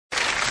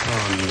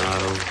Oh, no.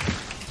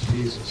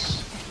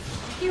 Jesus.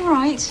 You all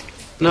right?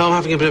 No, I'm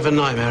having a bit of a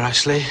nightmare,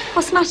 actually.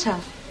 What's the matter?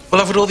 Well,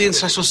 I've had all the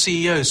international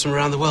CEOs from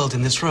around the world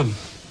in this room.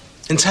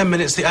 In 10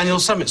 minutes, the annual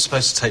summit's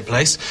supposed to take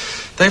place.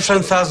 They've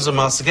flown thousands of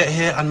miles to get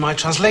here, and my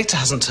translator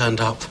hasn't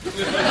turned up.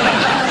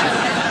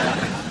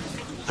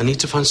 I need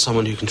to find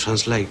someone who can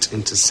translate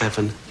into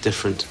 7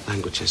 different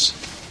languages.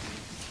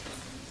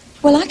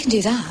 Well, I can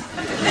do that.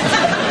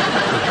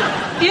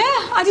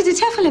 Yeah, I did a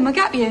TEFL in my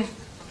gap year.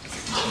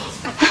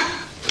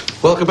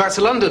 Welcome back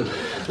to London,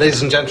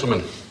 ladies and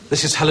gentlemen.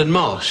 This is Helen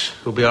Marsh,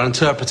 who'll be our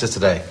interpreter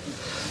today.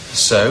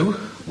 So,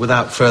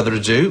 without further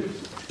ado,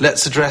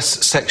 let's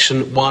address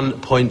section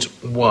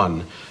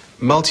 1.1,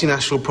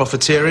 multinational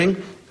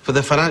profiteering for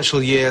the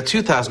financial year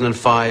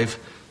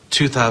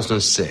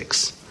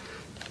 2005-2006.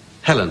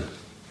 Helen.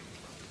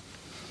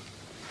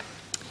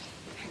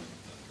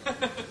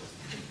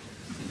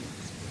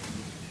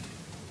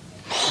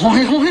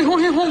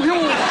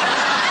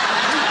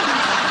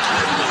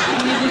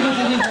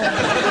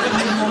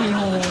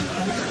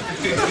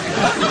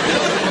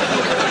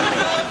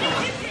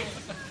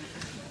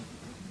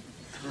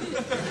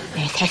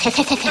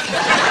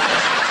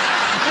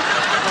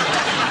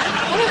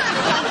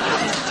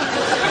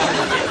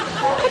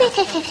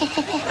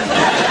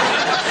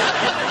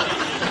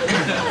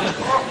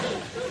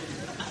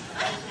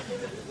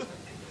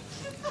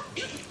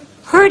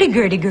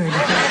 Hurdy-gurdy-gurdy.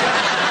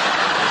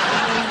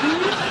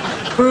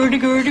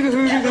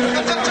 Hurdy-gurdy-gurdy-gurdy.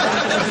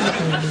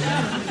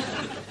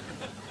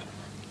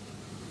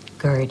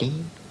 Gurdy.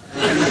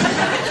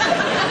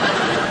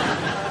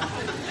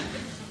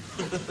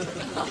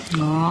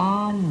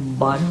 Oh,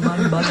 bud.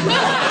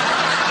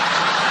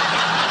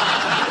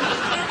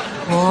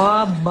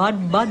 Oh, bud.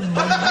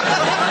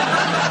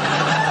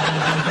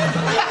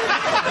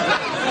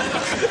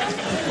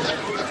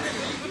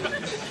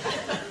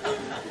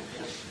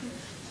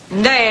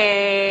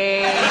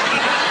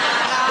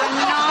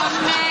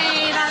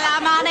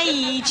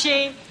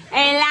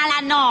 E la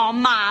no,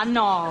 ma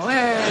no.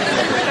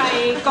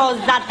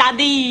 Cosa ta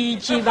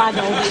dici,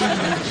 vado dici?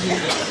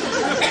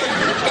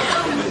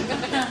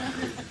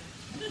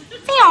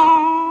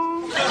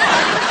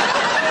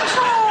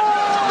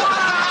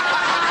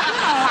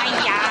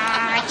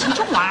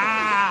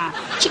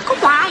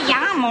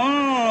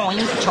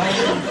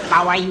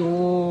 How are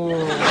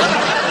you?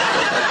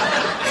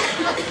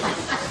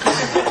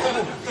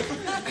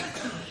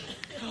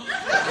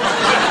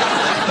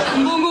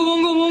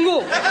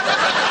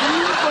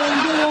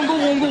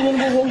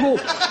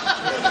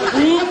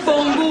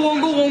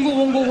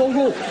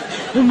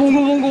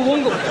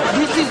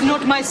 This is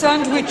not my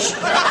sandwich.